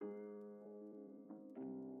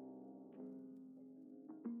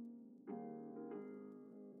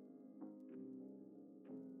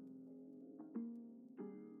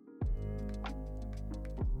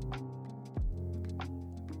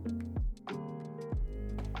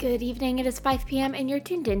Good evening, it is 5 p.m. and you're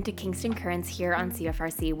tuned in to Kingston Currents here on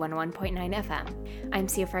CFRC 101.9 FM. I'm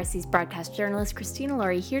CFRC's broadcast journalist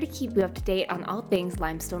Christena here to keep you up to date on all things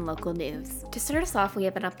Limestone local news. To start us off, we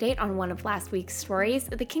have an update on one of last week's stories.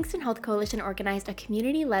 The Kingston Health Coalition organized a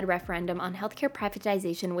community-led referendum on healthcare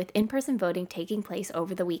privatization with in-person voting taking place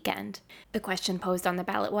over the weekend. The question posed on the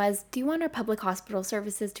ballot was, do you want our public hospital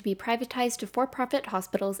services to be privatized to for-profit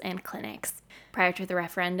hospitals and clinics? Prior to the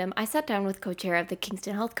referendum, I sat down with co-chair of the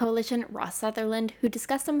Kingston Health Coalition, Ross Sutherland, who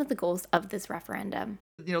discussed some of the goals of this referendum.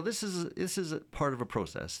 This is a part of a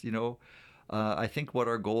process. I think what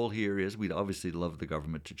our goal here is, we'd obviously love the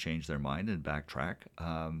government to change their mind and backtrack.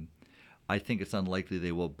 I think it's unlikely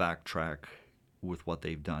they will backtrack with what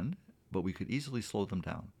they've done, but we could easily slow them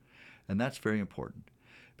down. And that's very important,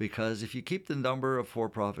 because if you keep the number of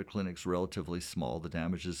for-profit clinics relatively small, the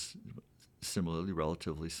damage is similarly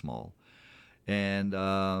relatively small. And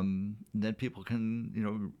then people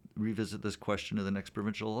can, revisit this question in the next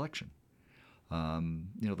provincial election.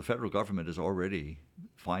 The federal government is already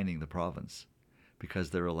fining the province because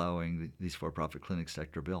they're allowing these for-profit clinics to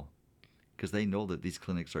sector bill, because they know that these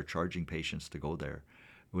clinics are charging patients to go there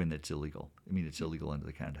when it's illegal. It's illegal under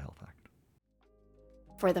the Canada Health Act.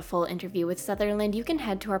 For the full interview with Sutherland, you can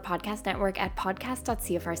head to our podcast network at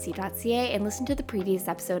podcast.cfrc.ca and listen to the previous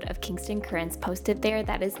episode of Kingston Currents posted there.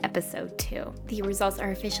 That is episode 2. The results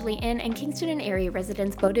are officially in, and Kingston and area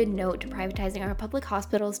residents voted no to privatizing our public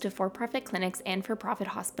hospitals to for-profit clinics and for-profit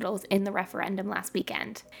hospitals in the referendum last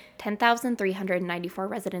weekend. 10,394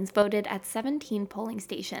 residents voted at 17 polling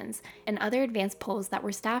stations and other advanced polls that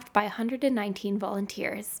were staffed by 119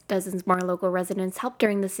 volunteers. Dozens more local residents helped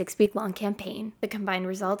during the 6-week-long campaign. The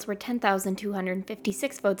combined results were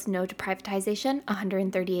 10,256 votes no to privatization,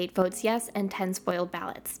 138 votes yes, and 10 spoiled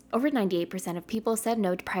ballots. Over 98% of people said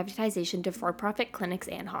no to privatization to for-profit clinics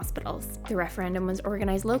and hospitals. The referendum was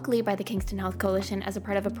organized locally by the Kingston Health Coalition as a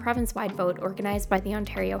part of a province-wide vote organized by the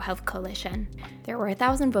Ontario Health Coalition. There were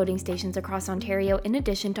 1,000 voting stations across Ontario in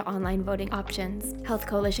addition to online voting options. Health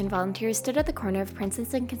Coalition volunteers stood at the corner of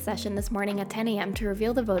Princess and Concession this morning at 10 a.m. to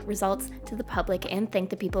reveal the vote results to the public and thank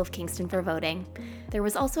the people of Kingston for voting. There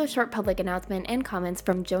was also a short public announcement and comments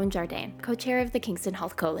from Joan Jardine, co-chair of the Kingston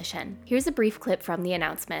Health Coalition. Here's a brief clip from the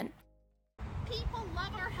announcement. People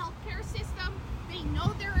love our healthcare system. They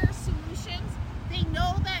know there are solutions. They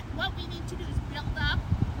know that what we need to do is build up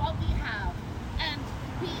what we have. And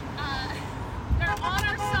they're on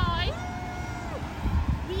our side.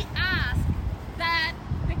 We ask that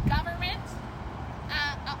the government,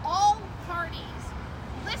 all parties,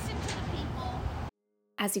 listen to the people.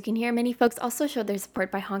 As you can hear, many folks also showed their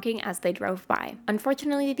support by honking as they drove by.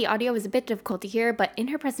 Unfortunately, the audio was a bit difficult to hear, but in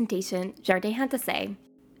her presentation, Jardine had to say,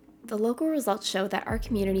 "The local results show that our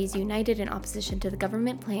community is united in opposition to the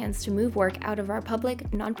government plans to move work out of our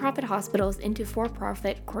public, nonprofit hospitals into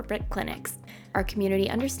for-profit corporate clinics. Our community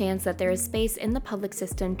understands that there is space in the public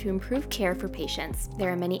system to improve care for patients. There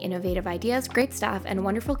are many innovative ideas, great staff, and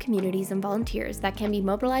wonderful communities and volunteers that can be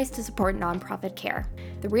mobilized to support nonprofit care.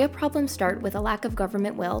 The real problems start with a lack of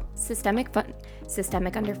government will, systemic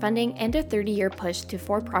underfunding, and a 30-year push to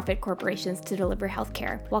for-profit corporations to deliver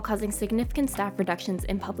healthcare, while causing significant staff reductions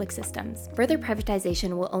in public systems. Further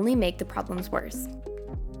privatization will only make the problems worse."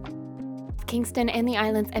 Kingston and the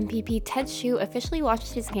Islands MPP Ted Hsu officially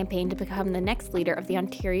launched his campaign to become the next leader of the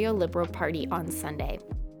Ontario Liberal Party on Sunday.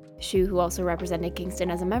 Hsu, who also represented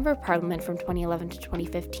Kingston as a member of Parliament from 2011 to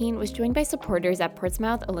 2015, was joined by supporters at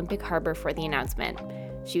Portsmouth Olympic Harbour for the announcement.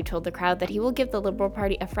 Hsu told the crowd that he will give the Liberal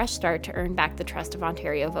Party a fresh start to earn back the trust of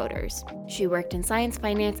Ontario voters. Hsu worked in science,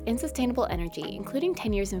 finance, and sustainable energy, including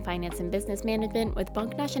 10 years in finance and business management with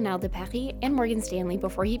Banque Nationale de Paris and Morgan Stanley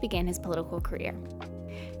before he began his political career.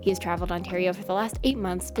 He has traveled Ontario for the last 8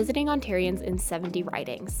 months, visiting Ontarians in 70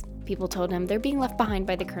 ridings. People told him they're being left behind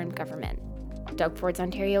by the current government. Doug Ford's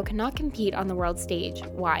Ontario cannot compete on the world stage.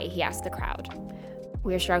 Why? He asked the crowd.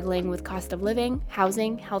 We are struggling with cost of living,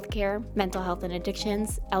 housing, healthcare, mental health and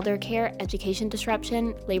addictions, elder care, education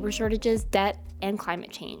disruption, labor shortages, debt, and climate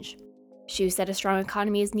change. Hsu said a strong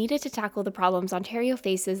economy is needed to tackle the problems Ontario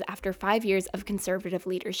faces after 5 years of Conservative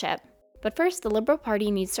leadership. But first, the Liberal Party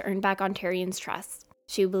needs to earn back Ontarians' trust.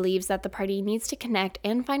 Hsu believes that the party needs to connect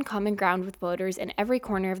and find common ground with voters in every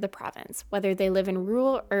corner of the province, whether they live in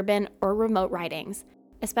rural, urban, or remote ridings,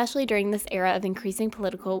 especially during this era of increasing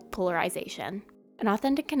political polarization. An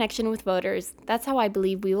authentic connection with voters, that's how I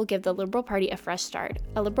believe we will give the Liberal Party a fresh start,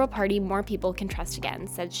 a Liberal Party more people can trust again,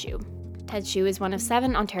 said Hsu. Ted Hsu is one of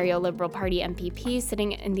 7 Ontario Liberal Party MPPs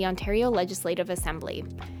sitting in the Ontario Legislative Assembly.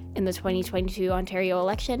 In the 2022 Ontario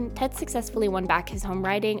election, Ted successfully won back his home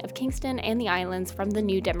riding of Kingston and the Islands from the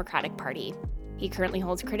New Democratic Party. He currently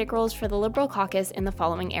holds critic roles for the Liberal caucus in the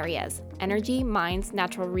following areas: energy, mines,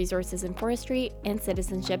 natural resources and forestry, and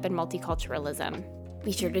citizenship and multiculturalism.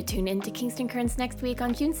 Be sure to tune in to Kingston Currents next week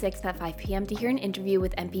on June 6th at 5 p.m. to hear an interview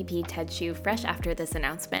with MPP Ted Hsu fresh after this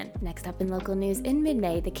announcement. Next up in local news, in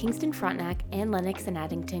mid-May, the Kingston Frontenac and Lennox and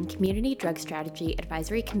Addington Community Drug Strategy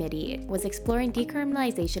Advisory Committee was exploring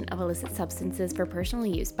decriminalization of illicit substances for personal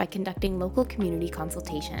use by conducting local community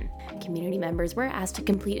consultation. Community members were asked to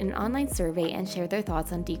complete an online survey and share their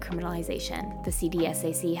thoughts on decriminalization. The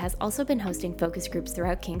CDSAC has also been hosting focus groups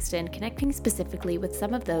throughout Kingston, connecting specifically with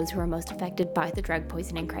some of those who are most affected by the drug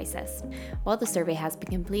poisoning crisis. While the survey has been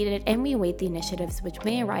completed and we await the initiatives which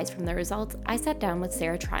may arise from the results, I sat down with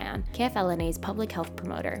Sara Tryon, KFL&A's public health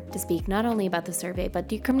promoter, to speak not only about the survey but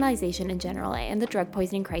decriminalization in general and the drug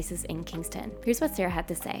poisoning crisis in Kingston. Here's what Sara had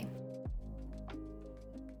to say.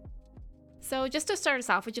 So just to start us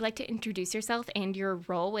off, would you like to introduce yourself and your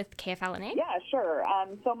role with KFL&A? Yeah, sure.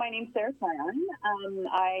 So my name's Sara Tryon.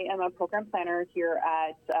 I am a program planner here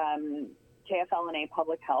at KFL&A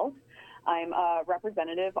Public Health. I'm a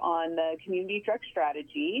representative on the Community Drug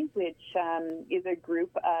Strategy, which is a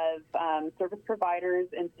group of service providers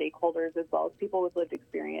and stakeholders, as well as people with lived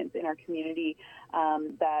experience in our community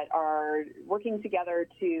that are working together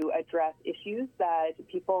to address issues that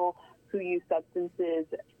people who use substances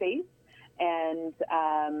face. And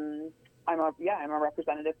I'm a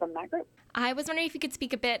representative from that group. I was wondering if you could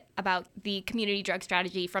speak a bit about the Community Drug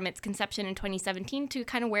Strategy from its conception in 2017 to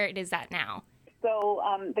kind of where it is at now. So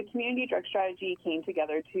the Community Drug Strategy came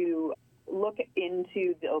together to look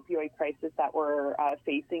into the opioid crisis that we're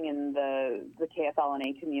facing in the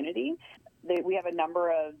KFL&A community. We have a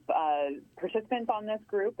number of participants on this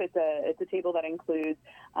group. It's a table that includes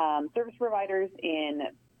service providers in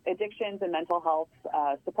addictions and mental health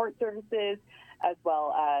support services, as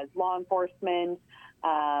well as law enforcement,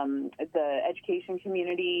 the education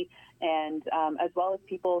community, and as well as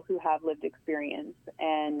people who have lived experience.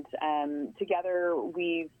 And together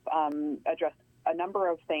we've addressed a number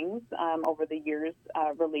of things over the years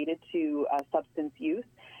related to substance use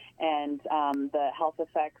and the health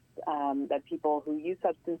effects that people who use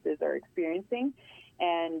substances are experiencing.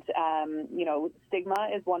 And, stigma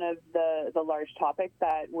is one of the large topics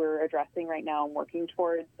that we're addressing right now and working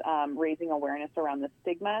towards raising awareness around the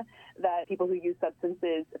stigma that people who use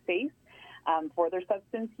substances face for their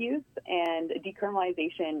substance use. And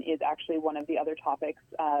decriminalization is actually one of the other topics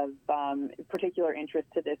of particular interest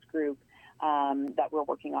to this group that we're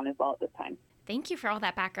working on as well at this time. Thank you for all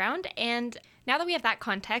that background. And now that we have that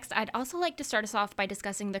context, I'd also like to start us off by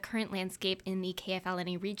discussing the current landscape in the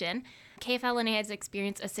KFL&A region. KFL&A has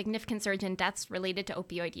experienced a significant surge in deaths related to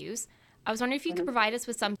opioid use. I was wondering if you could provide us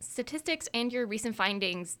with some statistics and your recent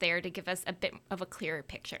findings there to give us a bit of a clearer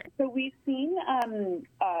picture. So we've seen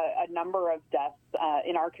a number of deaths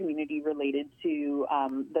in our community related to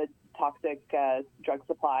the toxic drug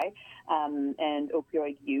supply and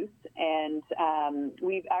opioid use. And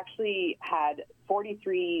we've actually had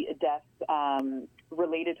 43 deaths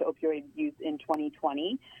related to opioid use in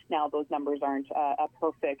 2020. Now, those numbers aren't a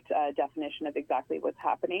perfect definition of exactly what's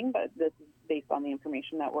happening, but this is based on the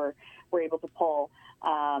information that we're able to pull,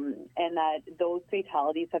 and that those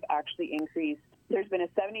fatalities have actually increased. There's been a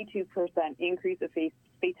 72% increase of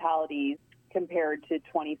fatalities compared to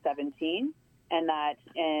 2017, and that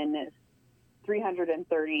in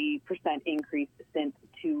 330% increase since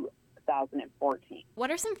 2014. What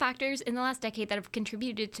are some factors in the last decade that have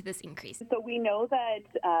contributed to this increase? So we know that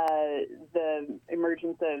the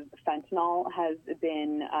emergence of fentanyl has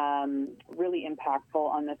been really impactful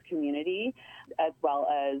on this community, as well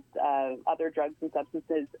as other drugs and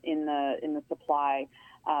substances in the supply.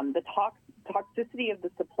 The toxicity of the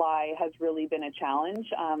supply has really been a challenge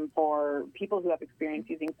for people who have experience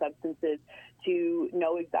using substances to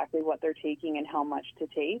know exactly what they're taking and how much to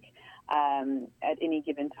take. At any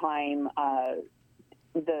given time,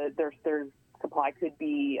 their supply could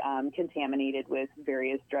be contaminated with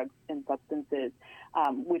various drugs and substances,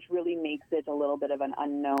 which really makes it a little bit of an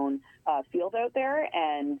unknown field out there.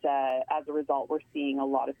 And as a result, we're seeing a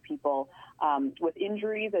lot of people with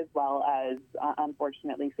injuries as well as,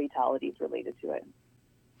 unfortunately, fatalities related to it.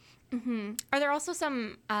 Mm-hmm. Are there also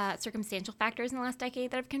some circumstantial factors in the last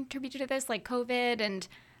decade that have contributed to this, like COVID and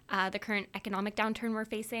the current economic downturn we're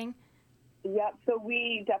facing? Yeah, so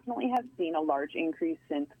we definitely have seen a large increase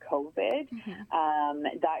since COVID. Mm-hmm.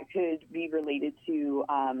 That could be related to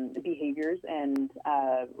behaviors and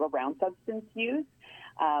around substance use.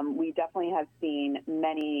 We definitely have seen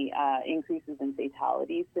many increases in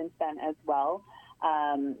fatalities since then as well.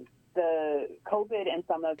 the COVID and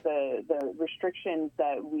some of the restrictions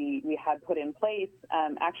that we had put in place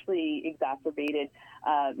actually exacerbated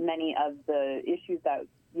many of the issues that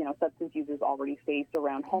substance users already faced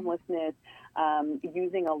around homelessness,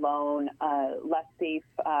 using alone, less safe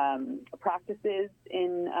practices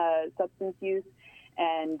in substance use.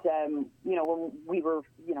 And, when we were,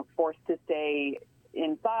 forced to stay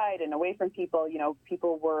inside and away from people,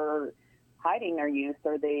 people were hiding their use,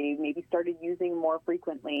 or they maybe started using more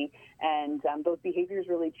frequently, and those behaviors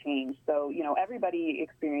really changed. So, everybody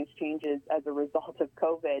experienced changes as a result of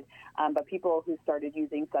COVID, but people who started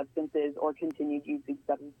using substances or continued using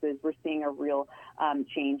substances, we're seeing a real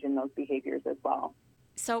change in those behaviors as well.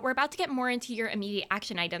 So we're about to get more into your immediate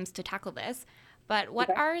action items to tackle this, but what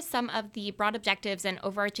are some of the broad objectives and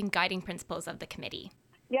overarching guiding principles of the committee?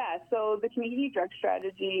 Yeah, so the Community Drug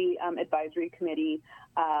Strategy Advisory Committee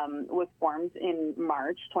was formed in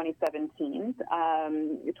March 2017,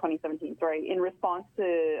 in response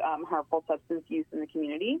to harmful substance use in the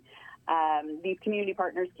community. These community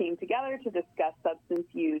partners came together to discuss substance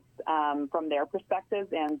use from their perspectives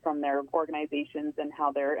and from their organizations and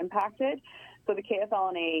how they're impacted. So the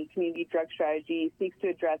KFL&A Community Drug Strategy seeks to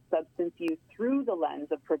address substance use through the lens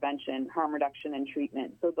of prevention, harm reduction, and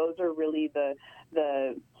treatment. So those are really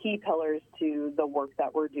the key pillars to the work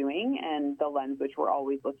that we're doing and the lens which we're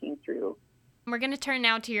always looking through. We're going to turn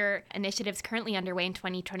now to your initiatives currently underway in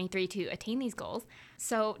 2023 to attain these goals.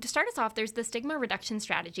 So to start us off, there's the stigma reduction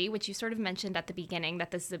strategy, which you sort of mentioned at the beginning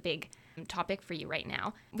that this is a big topic for you right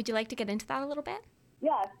now. Would you like to get into that a little bit?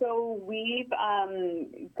 Yeah, so we've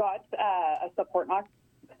got a support not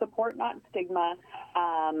stigma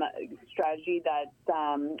strategy that's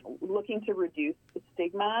looking to reduce the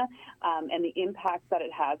stigma and the impact that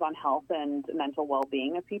it has on health and mental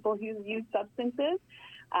well-being of people who use substances,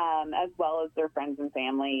 as well as their friends and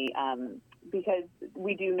family, because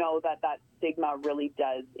we do know that stigma really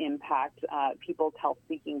does impact people's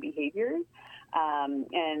health-seeking behaviors,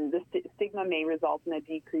 and the stigma may result in a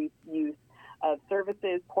decreased use of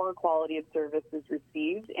services, poor quality of services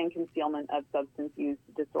received, and concealment of substance use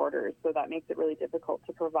disorders. So that makes it really difficult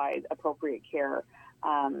to provide appropriate care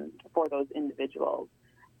for those individuals.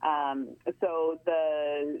 So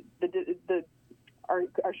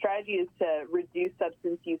our strategy is to reduce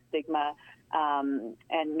substance use stigma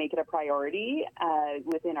and make it a priority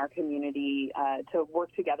within our community, to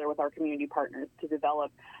work together with our community partners to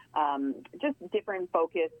develop just different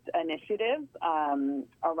focused initiatives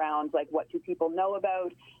around like what do people know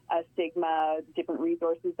about stigma, different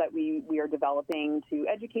resources that we are developing to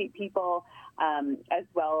educate people, as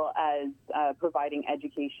well as providing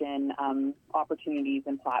education opportunities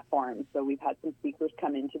and platforms. So we've had some speakers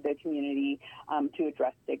come into the community to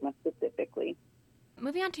address stigma specifically.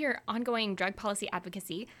 Moving on to your ongoing drug policy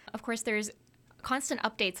advocacy, of course, there's constant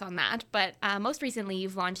updates on that, but most recently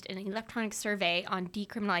you've launched an electronic survey on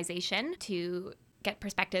decriminalization to get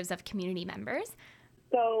perspectives of community members.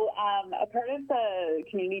 So a part of the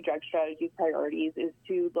Community Drug Strategy priorities is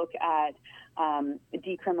to look at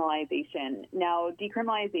decriminalization. Now,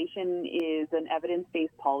 decriminalization is an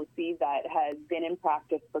evidence-based policy that has been in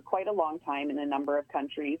practice for quite a long time in a number of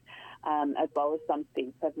countries, as well as some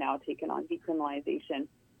states have now taken on decriminalization.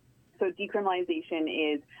 So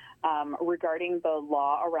decriminalization is regarding the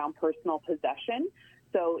law around personal possession.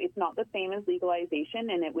 So it's not the same as legalization,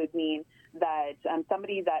 and it would mean that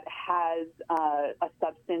somebody that has a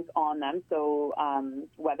substance on them, so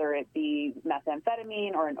whether it be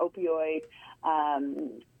methamphetamine or an opioid,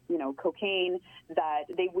 cocaine, that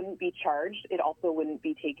they wouldn't be charged. It also wouldn't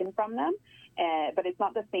be taken from them. But it's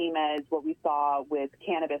not the same as what we saw with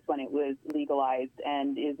cannabis when it was legalized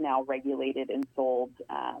and is now regulated and sold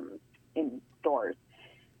in stores.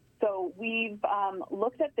 So we've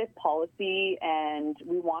looked at this policy, and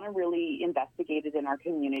we want to really investigate it in our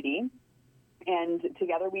community. And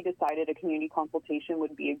together we decided a community consultation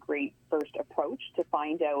would be a great first approach to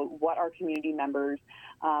find out what our community members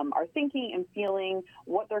are thinking and feeling,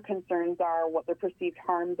 what their concerns are, what their perceived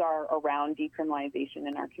harms are around decriminalization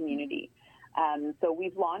in our community. So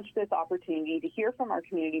we've launched this opportunity to hear from our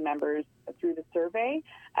community members through the survey,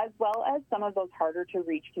 as well as some of those harder to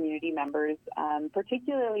reach community members,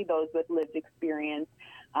 particularly those with lived experience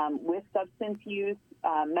with substance use,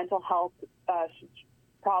 mental health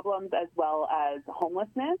problems, as well as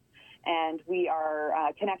homelessness. And we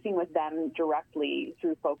are connecting with them directly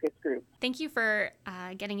through focus groups. Thank you for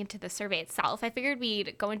getting into the survey itself. I figured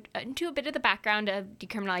we'd go into a bit of the background of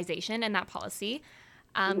decriminalization and that policy.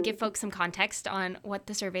 Give folks some context on what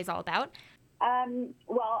the survey is all about.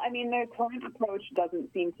 Well, I mean, the current approach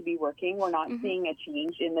doesn't seem to be working. We're not seeing a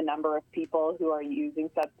change in the number of people who are using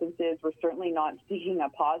substances. We're certainly not seeing a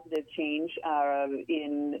positive change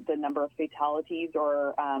in the number of fatalities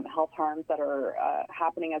or health harms that are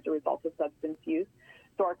happening as a result of substance use.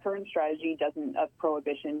 So our current strategy of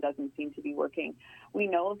prohibition doesn't seem to be working. We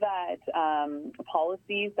know that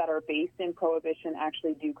policies that are based in prohibition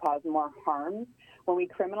actually do cause more harms. When we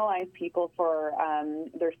criminalize people for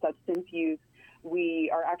their substance use,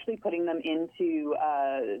 we are actually putting them into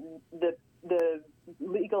the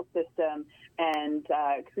legal system and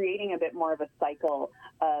creating a bit more of a cycle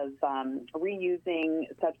of reusing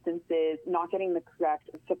substances, not getting the correct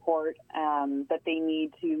support that they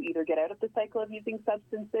need to either get out of the cycle of using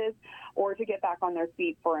substances or to get back on their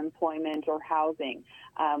feet for employment or housing.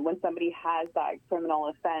 When somebody has that criminal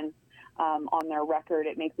offense on their record,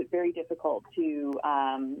 it makes it very difficult to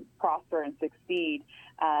prosper and succeed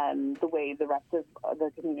the way the rest of the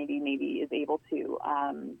community maybe is able to,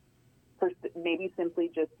 maybe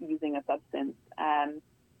simply just using a substance.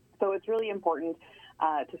 So it's really important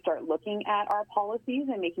to start looking at our policies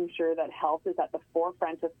and making sure that health is at the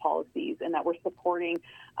forefront of policies and that we're supporting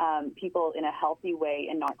people in a healthy way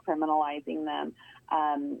and not criminalizing them,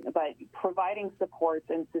 but providing supports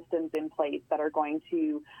and systems in place that are going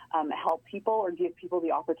to help people or give people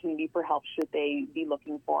the opportunity for help should they be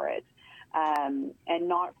looking for it, and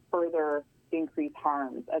not further increase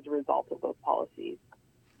harms as a result of those policies.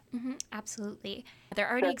 Absolutely. There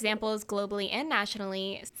are already examples globally and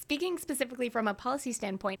nationally. Speaking specifically from a policy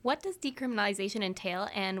standpoint, what does decriminalization entail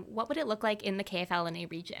and what would it look like in the KFL&A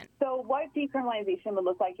region? So what decriminalization would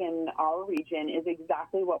look like in our region is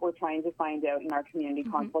exactly what we're trying to find out in our community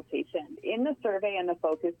consultation. In the survey and the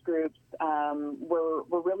focus groups, we're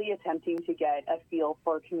really attempting to get a feel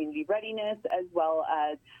for community readiness as well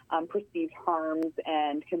as perceived harms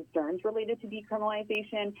and concerns related to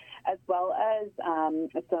decriminalization, as well as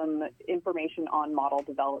some information on model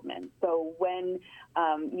development. So when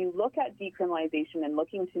you look at decriminalization and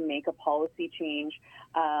looking to make a policy change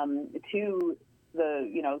to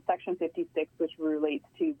the, Section 56, which relates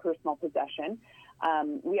to personal possession,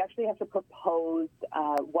 we actually have to propose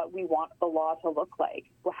what we want the law to look like,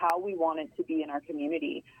 how we want it to be in our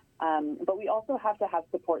community. But we also have to have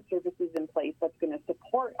support services in place that's going to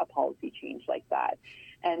support a policy change like that.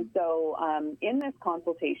 And so in this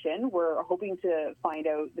consultation, we're hoping to find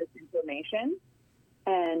out this information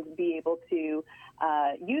and be able to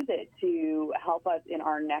use it to help us in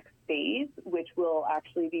our next phase, which will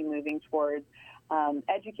actually be moving towards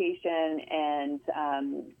education and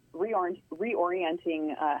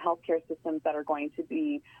reorienting healthcare systems that are going to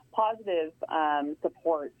be positive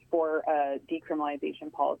supports for a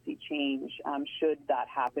decriminalization policy change should that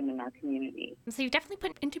happen in our community. So you've definitely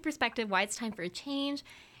put into perspective why it's time for a change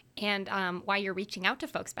and why you're reaching out to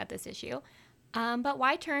folks about this issue. But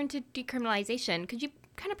why turn to decriminalization? Could you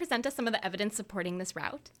kind of present us some of the evidence supporting this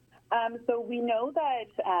route? So we know that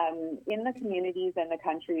in the communities and the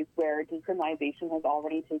countries where decriminalization has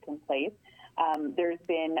already taken place, there's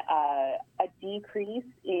been a decrease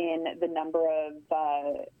in the number of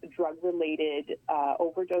drug-related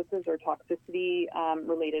overdoses or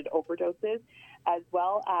toxicity-related overdoses, as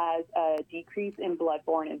well as a decrease in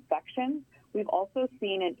bloodborne infections. We've also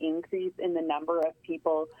seen an increase in the number of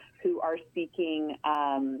people who are seeking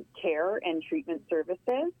care and treatment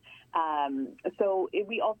services.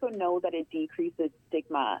 We also know that it decreases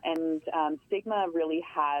stigma, and stigma really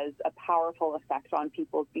has a powerful effect on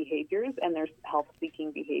people's behaviors and their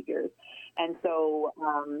health-seeking behaviors. And so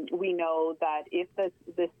we know that if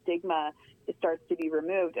this stigma starts to be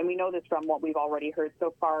removed, and we know this from what we've already heard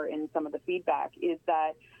so far in some of the feedback, is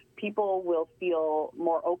that people will feel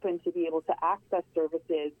more open to be able to access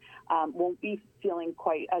services, won't be feeling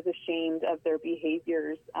quite as ashamed of their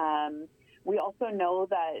behaviors. We also know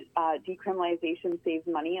that decriminalization saves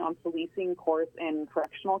money on policing, courts, and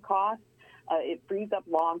correctional costs. It frees up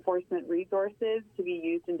law enforcement resources to be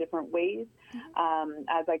used in different ways.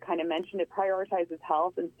 As I kind of mentioned, it prioritizes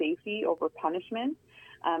health and safety over punishment.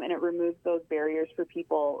 And it removes those barriers for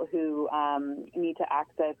people who need to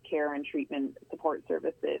access care and treatment support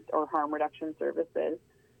services or harm reduction services.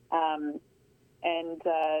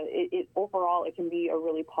 Overall, it can be a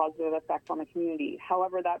really positive effect on the community.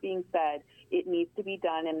 However, that being said, it needs to be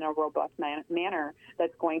done in a robust manner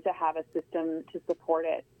that's going to have a system to support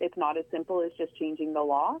it. It's not as simple as just changing the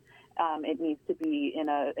law. It needs to be in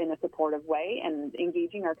a supportive way, and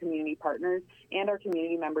engaging our community partners and our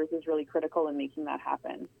community members is really critical in making that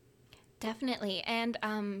happen. Definitely. And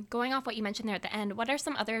going off what you mentioned there at the end, what are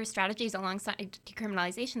some other strategies alongside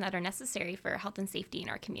decriminalization that are necessary for health and safety in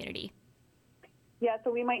our community? Yeah,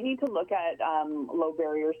 so we might need to look at low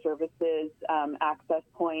barrier services, access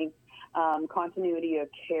points, continuity of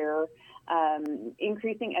care,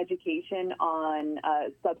 increasing education on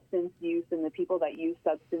substance use and the people that use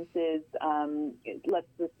substances. Let's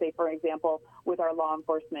just say, for example, with our law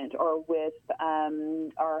enforcement or with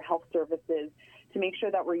our health services, to make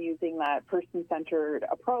sure that we're using that person-centered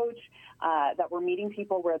approach, that we're meeting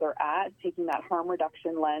people where they're at, taking that harm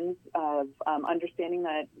reduction lens of understanding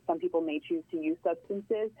that some people may choose to use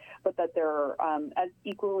substances, but that they're as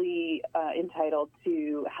equally entitled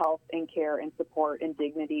to health and care and support and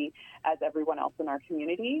dignity as everyone else in our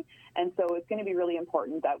community. And so it's going to be really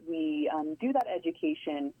important that we do that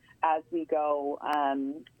education as we go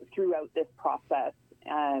throughout this process.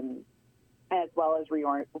 As well as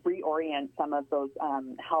reorient some of those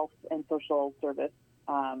health and social service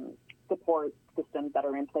support systems that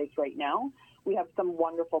are in place right now. We have some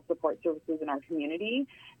wonderful support services in our community,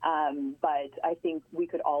 but I think we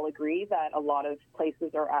could all agree that a lot of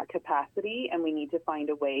places are at capacity, and we need to find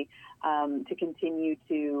a way to continue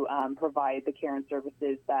to provide the care and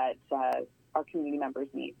services that our community members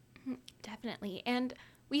need. Definitely. And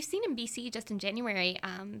we've seen in BC just in January,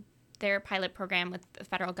 their pilot program with the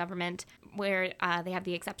federal government where they have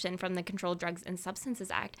the exception from the Controlled Drugs and Substances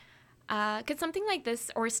Act. Could something like this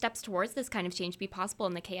or steps towards this kind of change be possible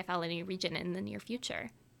in the KFL&A region in the near future?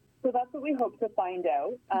 So that's what we hope to find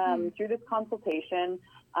out. Through this consultation,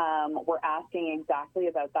 we're asking exactly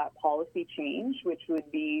about that policy change, which would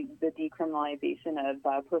be the decriminalization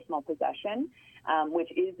of personal possession,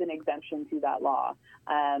 which is an exemption to that law.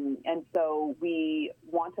 And so we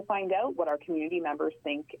want to find out what our community members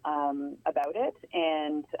think about it.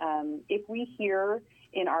 And if we hear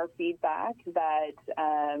in our feedback that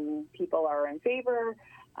people are in favor,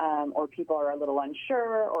 or people are a little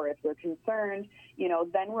unsure, or if they're concerned,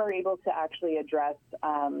 then we're able to actually address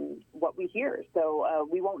what we hear. So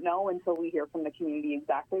we won't know until we hear from the community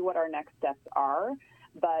exactly what our next steps are,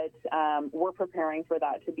 but we're preparing for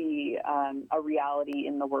that to be a reality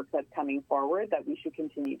in the work that's coming forward, that we should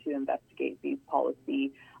continue to investigate these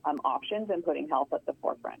policy options and putting health at the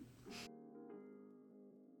forefront.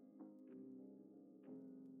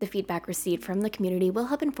 The feedback received from the community will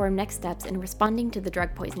help inform next steps in responding to the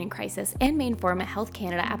drug poisoning crisis and may inform a Health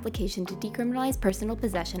Canada application to decriminalize personal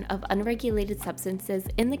possession of unregulated substances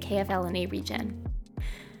in the KFL&A region.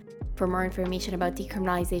 For more information about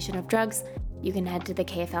decriminalization of drugs, you can head to the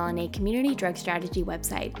KFL&A Community Drug Strategy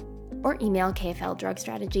website or email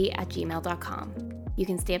kfldrugstrategy@gmail.com. You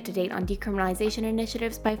can stay up to date on decriminalization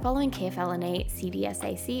initiatives by following KFL&A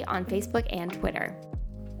CDSAC on Facebook and Twitter.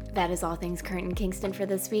 That is all things current in Kingston for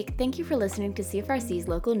this week. Thank you for listening to CFRC's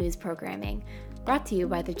local news programming, brought to you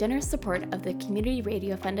by the generous support of the Community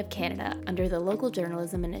Radio Fund of Canada under the Local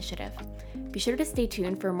Journalism Initiative. Be sure to stay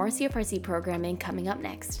tuned for more CFRC programming coming up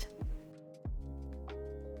next.